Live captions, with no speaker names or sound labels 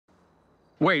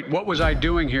Wait, what was I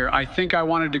doing here? I think I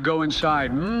wanted to go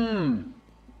inside. Wouldn't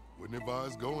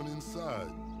advise going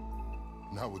inside.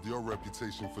 Not with your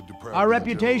reputation for depravity. Our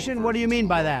reputation? What do you mean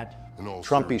by that?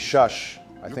 Trumpy shush.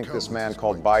 I think this man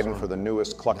called Biden for the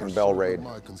newest Cluckin Bell Raid.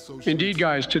 Indeed,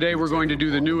 guys, today we're going to do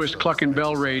the newest Cluckin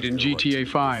Bell Raid in GTA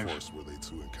 5.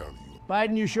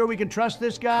 Biden, you sure we can trust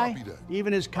this guy?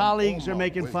 Even his colleagues are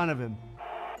making fun of him.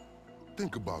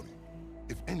 Think about it.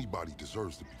 If anybody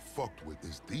deserves to be fucked with,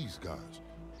 it's these guys.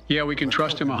 Yeah, we can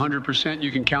trust him 100%.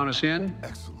 You can count us in?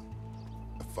 Excellent.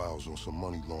 The files on some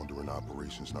money laundering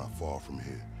operations not far from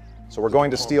here. So we're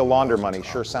going to steal launder money.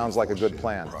 Sure sounds like a good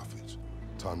plan. Profits.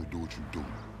 Time to do what you do.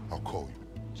 I'll call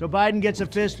you. So Biden gets a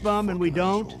fist bump and we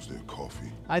don't?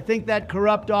 I think that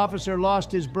corrupt officer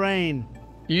lost his brain.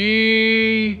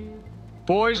 Yee!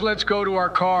 Boys, let's go to our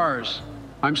cars.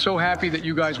 I'm so happy that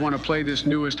you guys want to play this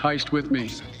newest heist with me.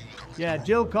 Yeah,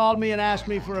 Jill called me and asked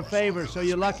me for a favor, so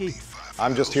you're lucky.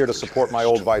 I'm just here to support my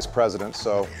old vice president,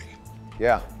 so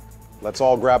yeah. Let's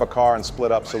all grab a car and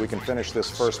split up so we can finish this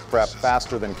first prep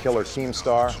faster than Killer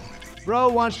Keemstar. Bro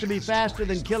wants to be faster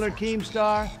than Killer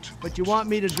Keemstar, but you want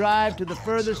me to drive to the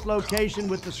furthest location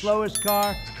with the slowest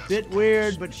car? Bit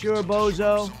weird, but sure,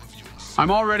 bozo. I'm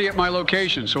already at my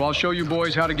location, so I'll show you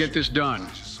boys how to get this done.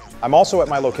 I'm also at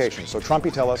my location, so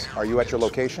Trumpy, tell us, are you at your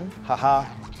location? Haha.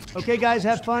 Okay, guys,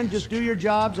 have fun. Just do your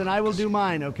jobs, and I will do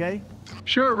mine, okay?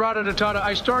 Sure, Rada-da-ta-da.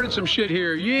 I started some shit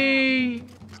here. Yee!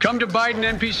 Come to Biden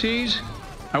NPCs.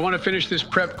 I want to finish this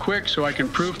prep quick so I can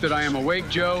prove that I am awake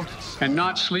Joe and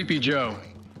not sleepy Joe.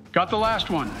 Got the last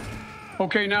one.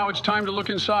 Okay, now it's time to look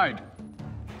inside.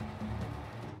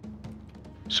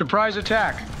 Surprise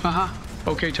attack. Haha.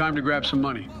 Okay, time to grab some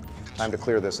money. Time to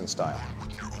clear this in style.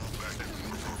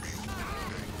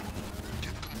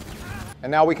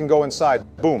 And now we can go inside.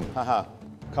 Boom. Haha.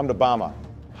 Come to Bama.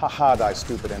 Haha, thy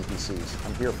stupid NPCs.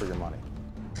 I'm here for your money.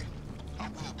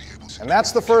 And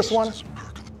that's the first one.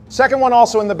 Second one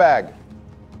also in the bag.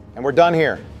 And we're done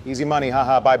here. Easy money,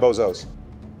 haha, bye bozos.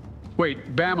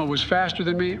 Wait, Bama was faster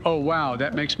than me? Oh wow,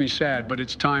 that makes me sad, but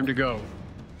it's time to go.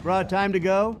 Bruh, time to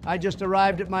go? I just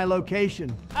arrived at my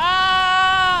location.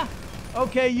 Ah!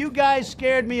 Okay, you guys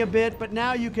scared me a bit, but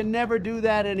now you can never do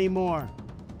that anymore.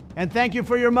 And thank you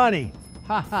for your money.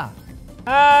 Haha.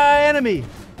 Enemy!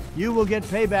 You will get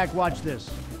payback, watch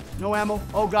this. No ammo?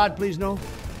 Oh God, please no.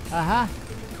 Aha.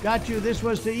 Got you, this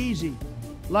was too easy.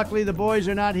 Luckily the boys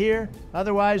are not here,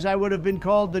 otherwise I would have been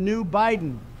called the new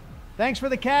Biden. Thanks for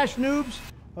the cash, noobs.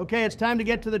 Okay, it's time to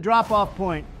get to the drop-off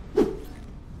point.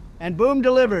 And boom,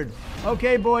 delivered.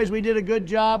 Okay, boys, we did a good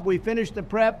job. We finished the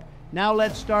prep. Now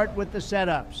let's start with the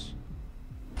setups.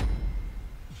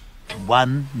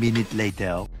 1 minute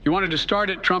later. You wanted to start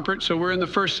it, Trumpet, so we're in the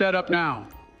first setup now.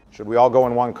 Should we all go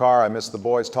in one car? I miss the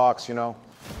boys' talks, you know.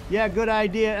 Yeah, good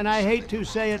idea, and I hate to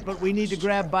say it, but we need to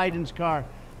grab Biden's car.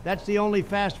 That's the only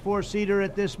fast four-seater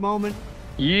at this moment.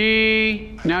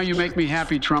 Yee! Now you make me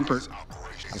happy, Trumpet.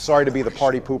 I'm sorry to be the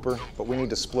party pooper, but we need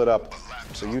to split up.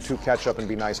 So you two catch up and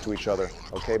be nice to each other.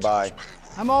 Okay, bye.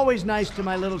 I'm always nice to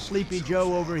my little sleepy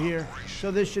Joe over here,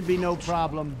 so this should be no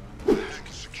problem.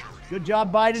 Good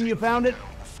job, Biden, you found it?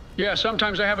 Yeah,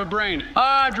 sometimes I have a brain.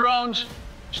 Ah, drones!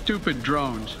 Stupid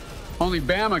drones. Only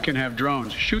Bama can have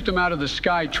drones. Shoot them out of the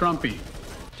sky, Trumpy.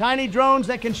 Tiny drones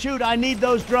that can shoot, I need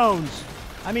those drones.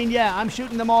 I mean, yeah, I'm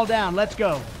shooting them all down. Let's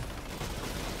go.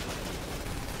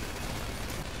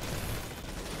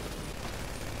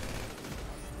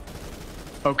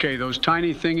 Okay, those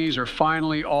tiny thingies are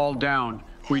finally all down.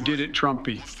 We did it,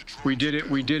 Trumpy. We did it,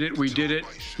 we did it, we did it.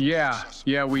 Yeah,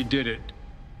 we did it.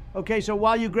 Okay, so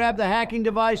while you grab the hacking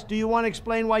device, do you want to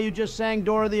explain why you just sang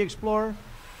Dora the Explorer?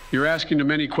 You're asking too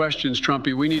many questions,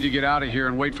 Trumpy. We need to get out of here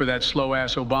and wait for that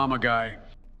slow-ass Obama guy.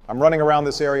 I'm running around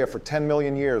this area for 10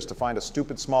 million years to find a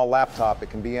stupid small laptop. It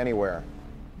can be anywhere.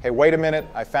 Hey, wait a minute.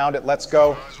 I found it. Let's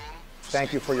go.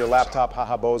 Thank you for your laptop,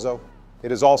 haha bozo.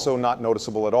 It is also not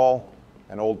noticeable at all.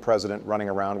 An old president running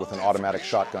around with an automatic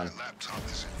shotgun.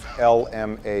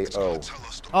 LMAO.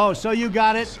 Oh, so you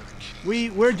got it.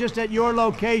 We're just at your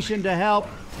location to help.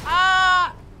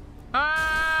 Ah!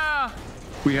 Ah!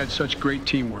 We had such great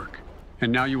teamwork.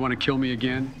 And now you want to kill me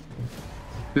again?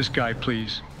 This guy,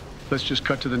 please. Let's just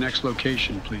cut to the next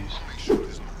location, please.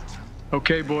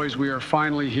 Okay, boys, we are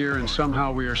finally here and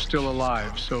somehow we are still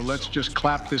alive. So let's just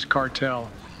clap this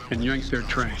cartel and yank their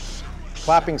train.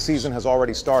 Clapping season has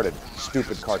already started,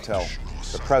 stupid cartel.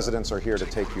 The presidents are here to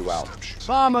take you out.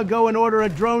 Obama, go and order a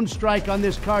drone strike on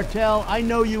this cartel. I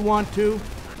know you want to.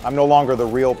 I'm no longer the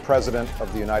real president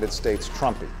of the United States,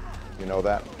 Trumpy. You know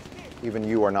that? Even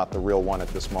you are not the real one at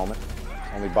this moment.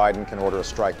 Only Biden can order a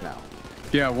strike now.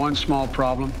 Yeah, one small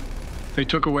problem. They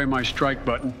took away my strike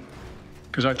button,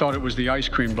 because I thought it was the ice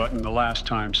cream button the last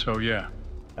time, so yeah.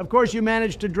 Of course you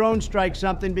managed to drone strike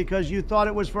something because you thought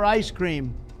it was for ice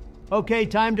cream. Okay,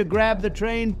 time to grab the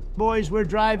train. Boys, we're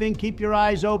driving. Keep your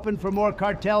eyes open for more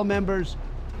cartel members.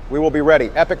 We will be ready.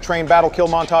 Epic train battle kill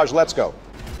montage, let's go.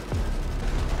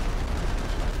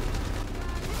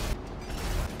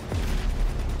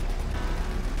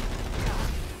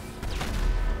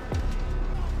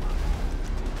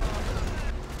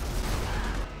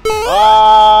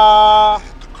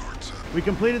 We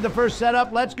completed the first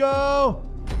setup. Let's go!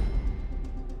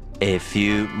 A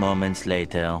few moments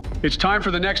later. It's time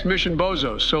for the next mission,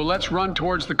 bozos, so let's run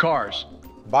towards the cars.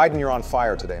 Biden, you're on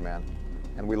fire today, man.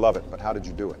 And we love it, but how did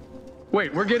you do it?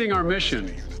 Wait, we're getting our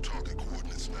mission.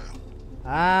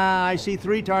 Ah, I see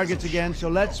 3 targets again, so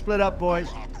let's split up, boys.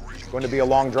 It's going to be a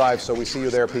long drive, so we see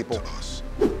you there, people.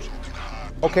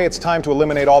 Okay, it's time to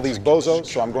eliminate all these bozos,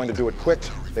 so I'm going to do it quick.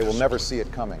 They will never see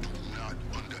it coming.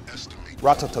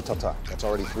 Ratatatata. That's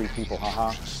already 3 people,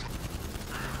 haha.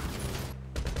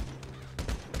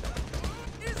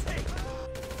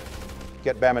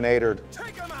 Get baminated.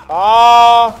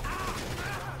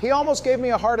 He almost gave me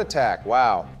a heart attack.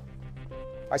 Wow.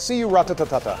 I see you,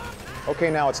 Ratatatata. Okay,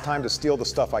 now it's time to steal the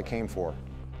stuff I came for.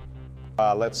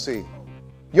 Let's see.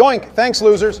 Yoink! Thanks,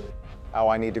 losers! Oh,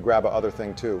 I need to grab a other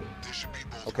thing, too.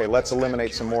 Okay, let's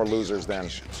eliminate some more losers, then.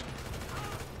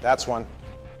 That's one.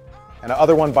 And the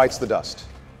other one bites the dust.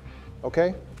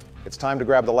 Okay? It's time to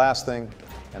grab the last thing,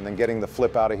 and then getting the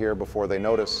flip out of here before they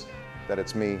notice that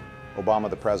it's me, Obama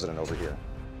the President, over here.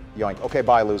 Yoink. Okay,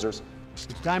 bye, losers. It's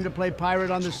time to play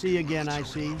Pirate on the Sea again, I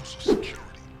see.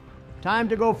 Time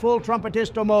to go full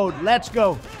trumpetisto mode. Let's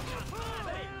go.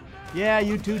 Yeah,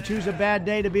 you two choose a bad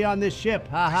day to be on this ship.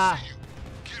 Haha.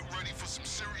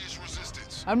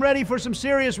 I'm ready for some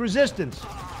serious resistance.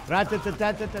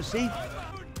 Rat-tat-tat-tat-tat, see?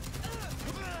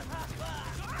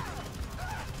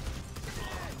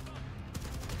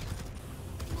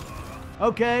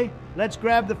 Okay, let's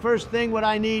grab the first thing what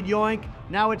I need, yoink.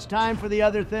 Now it's time for the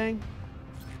other thing.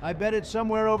 I bet it's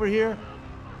somewhere over here.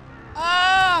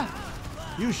 Ah!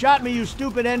 You shot me, you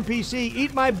stupid NPC.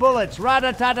 Eat my bullets.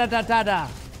 Ra-da-ta-da-ta-ta-da.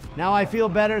 Now I feel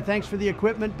better. Thanks for the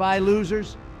equipment. Bye,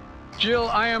 losers. Jill,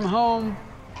 I am home.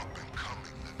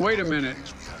 Wait a minute.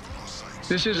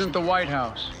 This isn't the White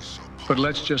House, but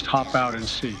let's just hop out and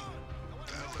see.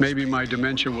 Maybe my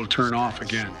dementia will turn off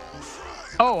again.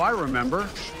 Oh, I remember.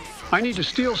 I need to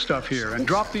steal stuff here and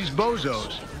drop these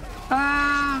bozos.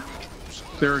 Ah!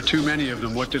 There are too many of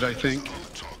them. What did I think?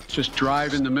 Just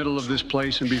drive in the middle of this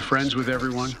place and be friends with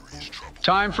everyone.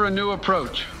 Time for a new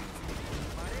approach.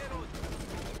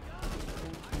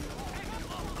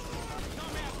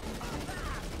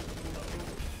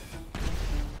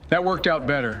 That worked out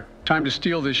better. Time to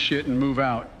steal this shit and move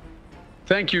out.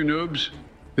 Thank you, noobs.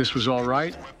 This was all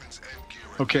right.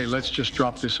 Okay, let's just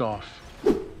drop this off.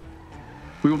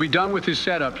 We will be done with this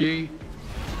setup, ye.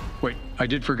 Wait, I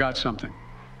did forgot something.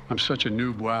 I'm such a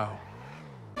noob, wow.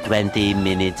 20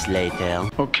 minutes later.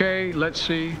 Okay, let's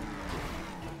see.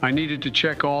 I needed to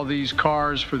check all these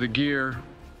cars for the gear.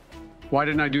 Why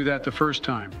didn't I do that the first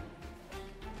time?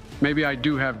 Maybe I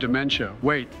do have dementia.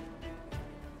 Wait,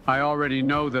 I already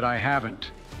know that I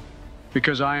haven't,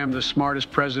 because I am the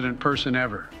smartest president person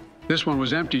ever. This one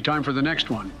was empty, time for the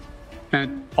next one.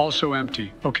 And also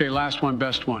empty. Okay, last one,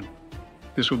 best one.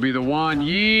 This will be the one.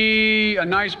 Yee! A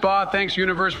nice ba. Thanks,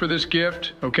 universe, for this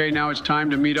gift. Okay, now it's time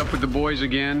to meet up with the boys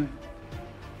again.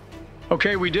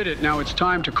 Okay, we did it. Now it's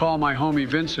time to call my homie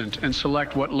Vincent and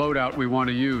select what loadout we want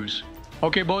to use.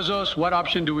 Okay, bozos, what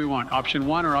option do we want? Option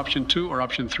 1 or option 2 or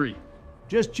option 3?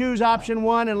 Just choose option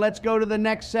 1 and let's go to the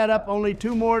next setup. Only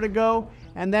 2 more to go,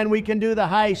 and then we can do the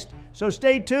heist. So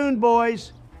stay tuned,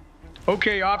 boys.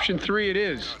 Okay, option 3 it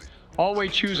is.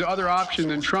 Always choose the other option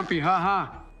than Trumpy,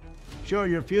 haha. Sure,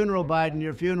 your funeral, Biden,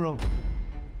 your funeral.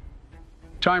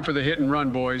 Time for the hit and run,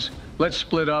 boys. Let's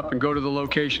split up and go to the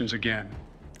locations again.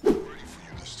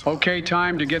 Okay,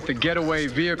 time to get the getaway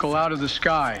vehicle out of the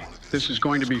sky. This is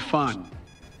going to be fun.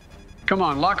 Come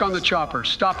on, lock on the chopper,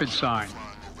 stop it sign.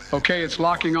 Okay, it's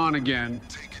locking on again.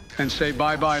 And say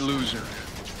bye-bye, loser.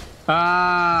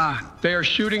 Ah, they are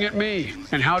shooting at me.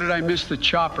 And how did I miss the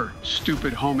chopper?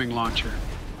 Stupid homing launcher.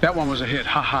 That one was a hit,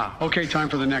 haha. Okay, time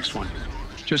for the next one.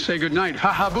 Just say goodnight,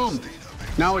 haha, boom.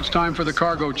 Now it's time for the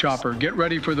cargo chopper. Get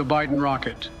ready for the Biden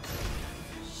rocket.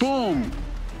 Boom.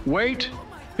 Wait,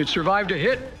 it survived a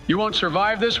hit. You won't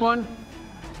survive this one?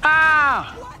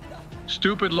 Ah!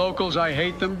 Stupid locals, I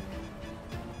hate them.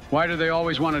 Why do they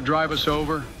always want to drive us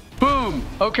over? Boom!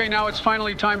 Okay, now it's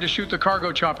finally time to shoot the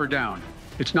cargo chopper down.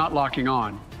 It's not locking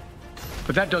on,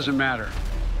 but that doesn't matter.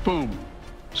 Boom.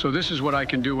 So this is what I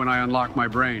can do when I unlock my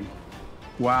brain.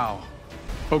 Wow.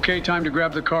 Okay, time to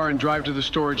grab the car and drive to the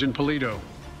storage in Polito.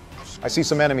 I see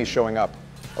some enemies showing up.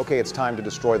 Okay, it's time to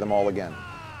destroy them all again.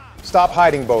 Stop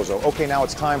hiding, bozo. Okay, now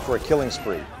it's time for a killing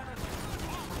spree.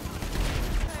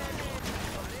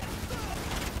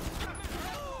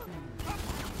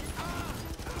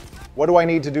 What do I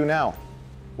need to do now?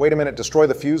 Wait a minute, destroy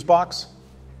the fuse box?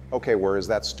 Okay, where is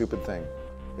that stupid thing?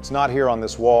 It's not here on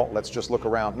this wall. Let's just look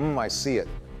around. I see it.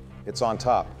 It's on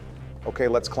top. Okay,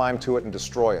 let's climb to it and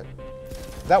destroy it.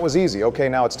 That was easy. Okay,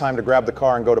 now it's time to grab the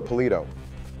car and go to Polito.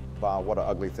 Wow, what an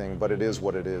ugly thing, but it is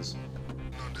what it is.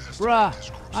 Bruh,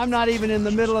 I'm not even in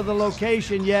the middle of the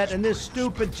location yet, and this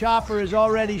stupid chopper is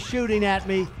already shooting at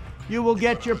me. You will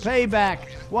get your payback.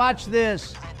 Watch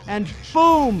this. And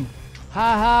boom!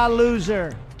 Ha-ha,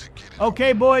 loser.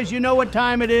 Okay, boys, you know what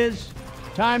time it is?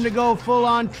 Time to go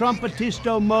full-on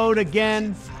Trumpetisto mode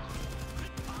again.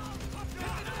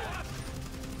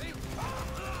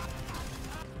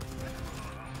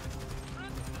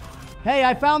 Hey,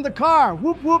 I found the car.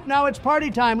 Whoop, whoop, now it's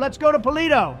party time. Let's go to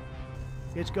Polito.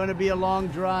 It's going to be a long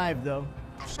drive, though.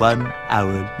 1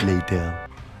 hour later.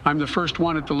 I'm the first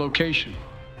one at the location.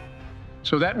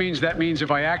 So that means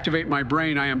if I activate my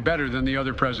brain, I am better than the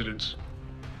other presidents.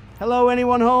 Hello,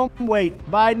 anyone home? Wait,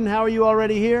 Biden, how are you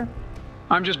already here?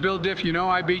 I'm just Bill Diff, you know,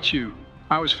 I beat you.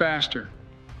 I was faster.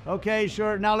 Okay,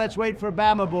 sure. Now let's wait for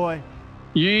Bama Boy.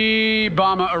 Yee,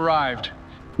 Bama arrived.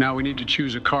 Now we need to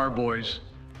choose a car, boys.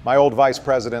 My old vice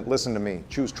president, listen to me.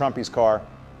 Choose Trumpy's car.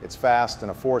 It's fast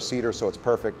and a 4-seater, so it's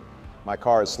perfect. My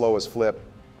car is slow as flip,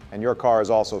 and your car is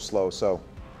also slow, so.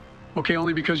 Okay,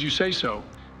 only because you say so.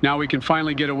 Now we can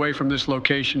finally get away from this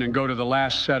location and go to the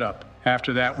last setup.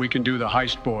 After that, we can do the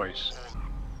heist, boys.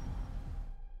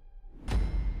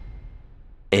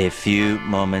 A few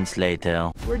moments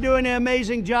later. We're doing an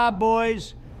amazing job,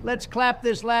 boys. Let's clap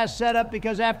this last setup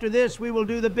because after this, we will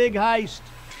do the big heist.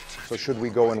 So should we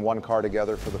go in one car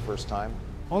together for the first time?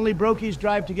 Only brokies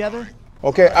drive together?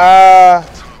 Okay,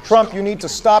 Trump, you need to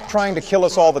stop trying to kill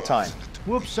us all the time.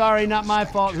 Whoops, sorry, not my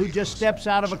fault. Who just steps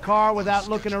out of a car without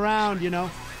looking around, you know?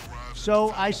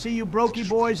 So, I see you brokey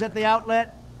boys at the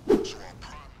outlet.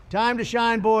 Time to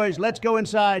shine, boys. Let's go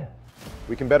inside.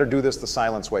 We can better do this the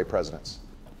silence way, presidents.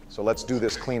 So let's do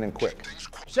this clean and quick.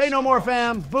 Say no more,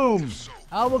 fam. Boom.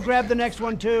 I will grab the next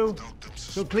one, too.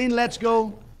 So clean, let's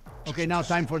go. Okay, now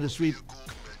time for the sweep.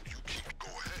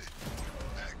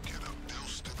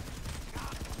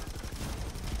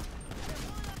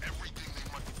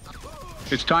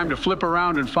 It's time to flip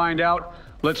around and find out.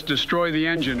 Let's destroy the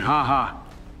engine, ha-ha.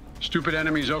 Stupid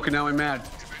enemies, okay, now I'm mad.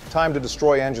 Time to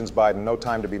destroy engines, Biden. No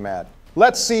time to be mad.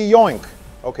 Let's see yoink.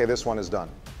 Okay, this one is done.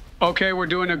 Okay, we're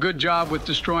doing a good job with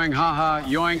destroying haha,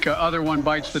 yoink, other one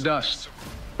bites the dust.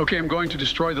 Okay, I'm going to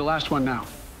destroy the last one now.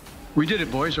 We did it,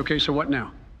 boys. Okay, so what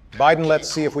now? Biden, let's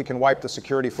see if we can wipe the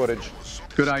security footage.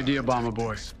 Good idea, Obama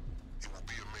boy.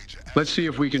 Let's see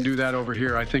if we can do that over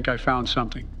here. I think I found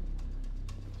something.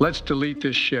 Let's delete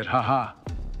this shit, haha.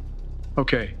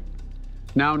 Okay,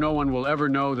 now no one will ever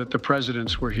know that the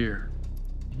presidents were here.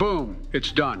 Boom,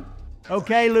 it's done.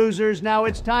 Okay, losers, now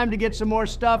it's time to get some more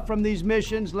stuff from these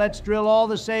missions. Let's drill all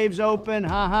the saves open,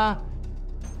 haha.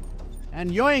 And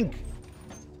yoink.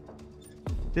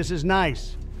 This is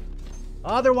nice.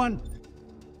 Other one.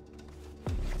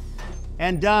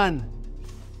 And done.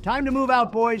 Time to move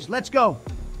out, boys. Let's go.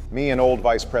 Me and old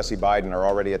Vice Presi Biden are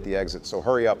already at the exit, so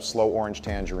hurry up, slow orange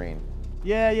tangerine.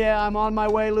 Yeah, I'm on my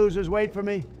way, losers. Wait for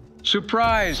me.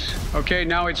 Surprise! Okay,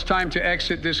 now it's time to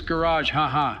exit this garage,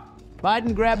 haha.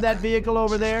 Biden, grab that vehicle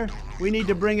over there. We need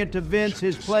to bring it to Vince,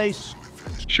 his place.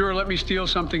 Sure, let me steal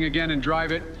something again and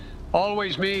drive it.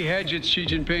 Always me, hedge, it's Xi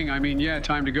Jinping. I mean, yeah,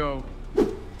 time to go.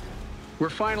 We're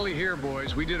finally here,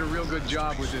 boys. We did a real good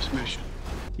job with this mission.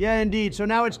 Yeah, indeed. So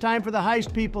now it's time for the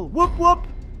heist, people. Whoop, whoop!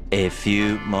 A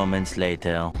few moments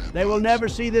later. They will never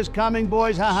see this coming,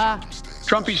 boys, haha.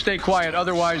 Trumpy, stay quiet,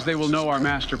 otherwise they will know our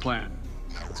master plan.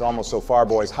 It's almost so far,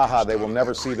 boys. Haha, they will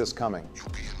never see this coming.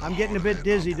 I'm getting a bit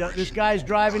dizzy. This guy's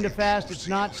driving too fast. It's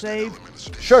not safe.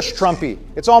 Shush, Trumpy.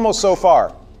 It's almost so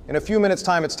far. In a few minutes'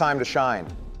 time, it's time to shine.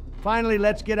 Finally,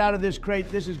 let's get out of this crate.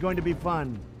 This is going to be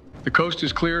fun. The coast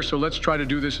is clear, so let's try to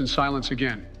do this in silence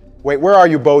again. Wait, where are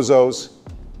you, bozos?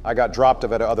 I got dropped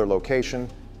at another location,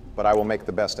 but I will make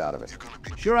the best out of it.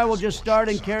 Sure, I will just start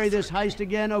and carry this heist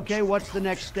again. Okay, what's the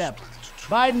next step?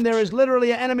 Biden, there is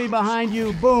literally an enemy behind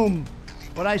you. Boom.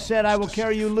 What I said, I will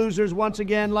carry you losers once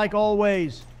again, like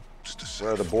always.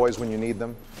 Where are the boys when you need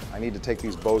them? I need to take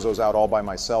these bozos out all by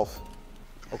myself.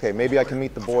 Okay, maybe I can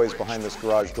meet the boys behind this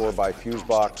garage door by fuse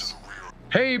box.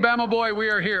 Hey, Bama boy, we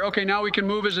are here. Okay, now we can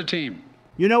move as a team.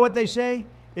 You know what they say?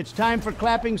 It's time for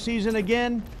clapping season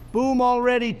again. Boom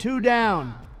already, 2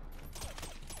 down.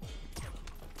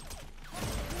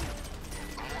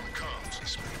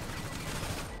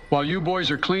 While you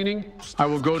boys are cleaning, I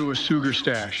will go to a sugar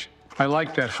stash. I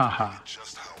like that, haha.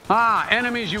 Ah,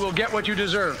 enemies, you will get what you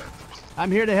deserve.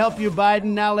 I'm here to help you, Biden.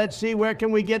 Now let's see, where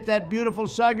can we get that beautiful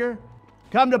sugar?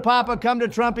 Come to Papa, come to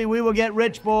Trumpy, we will get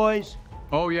rich, boys.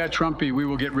 Oh yeah, Trumpy, we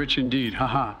will get rich indeed,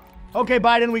 haha. Okay,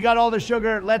 Biden, we got all the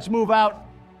sugar. Let's move out.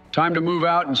 Time to move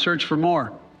out and search for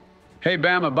more. Hey,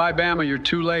 Bama, bye, Bama, you're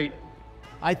too late.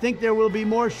 I think there will be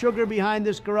more sugar behind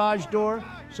this garage door,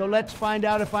 so let's find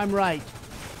out if I'm right.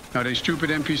 Now they stupid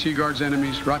NPC guards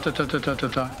enemies,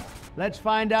 rat-ta-ta-ta-ta-ta-ta. Let's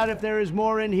find out if there is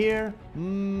more in here.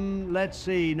 Let's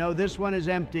see. No, this one is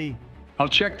empty. I'll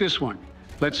check this one.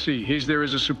 Let's see, there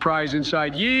is a surprise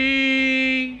inside.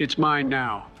 Yee! It's mine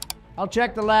now. I'll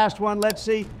check the last one. Let's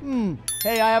see.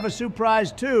 Hey, I have a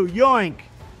surprise too. Yoink!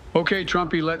 Okay,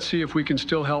 Trumpy, let's see if we can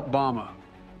still help Bama.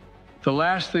 The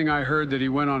last thing I heard that he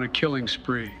went on a killing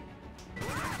spree.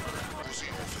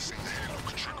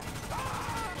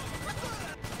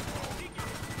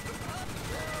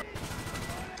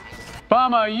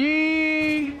 Bama,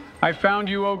 yee! I found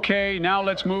you okay. Now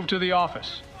let's move to the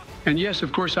office. And yes,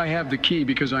 of course, I have the key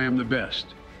because I am the best.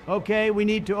 Okay, we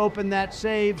need to open that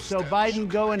save. So Biden,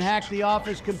 go and hack the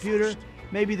office computer.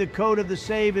 Maybe the code of the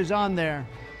save is on there.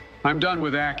 I'm done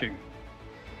with hacking.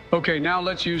 Okay, now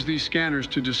let's use these scanners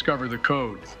to discover the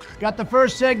code. Got the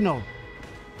first signal.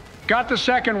 Got the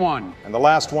second one. And the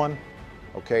last one?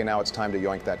 Okay, now it's time to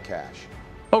yoink that cash.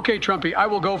 Okay, Trumpy, I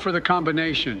will go for the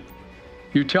combination.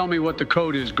 You tell me what the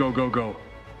code is, go, go, go.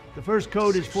 The first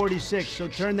code is 46, so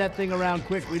turn that thing around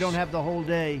quick. We don't have the whole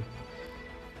day.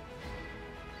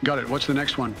 Got it. What's the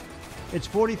next one? It's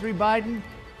 43, Biden.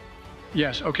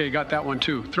 Yes, okay, got that one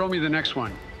too. Throw me the next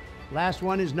one. Last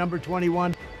one is number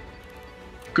 21.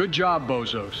 Good job,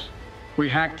 bozos. We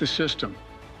hacked the system.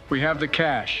 We have the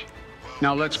cash.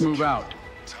 Now let's move out.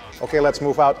 Okay, let's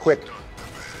move out quick.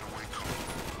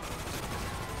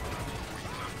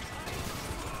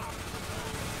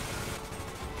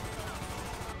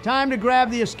 Time to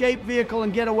grab the escape vehicle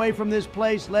and get away from this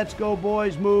place. Let's go,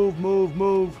 boys. Move, move,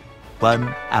 move.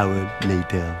 1 hour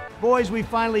later. Boys, we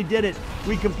finally did it.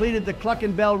 We completed the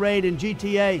Cluckin Bell Raid in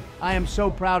GTA. I am so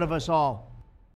proud of us all.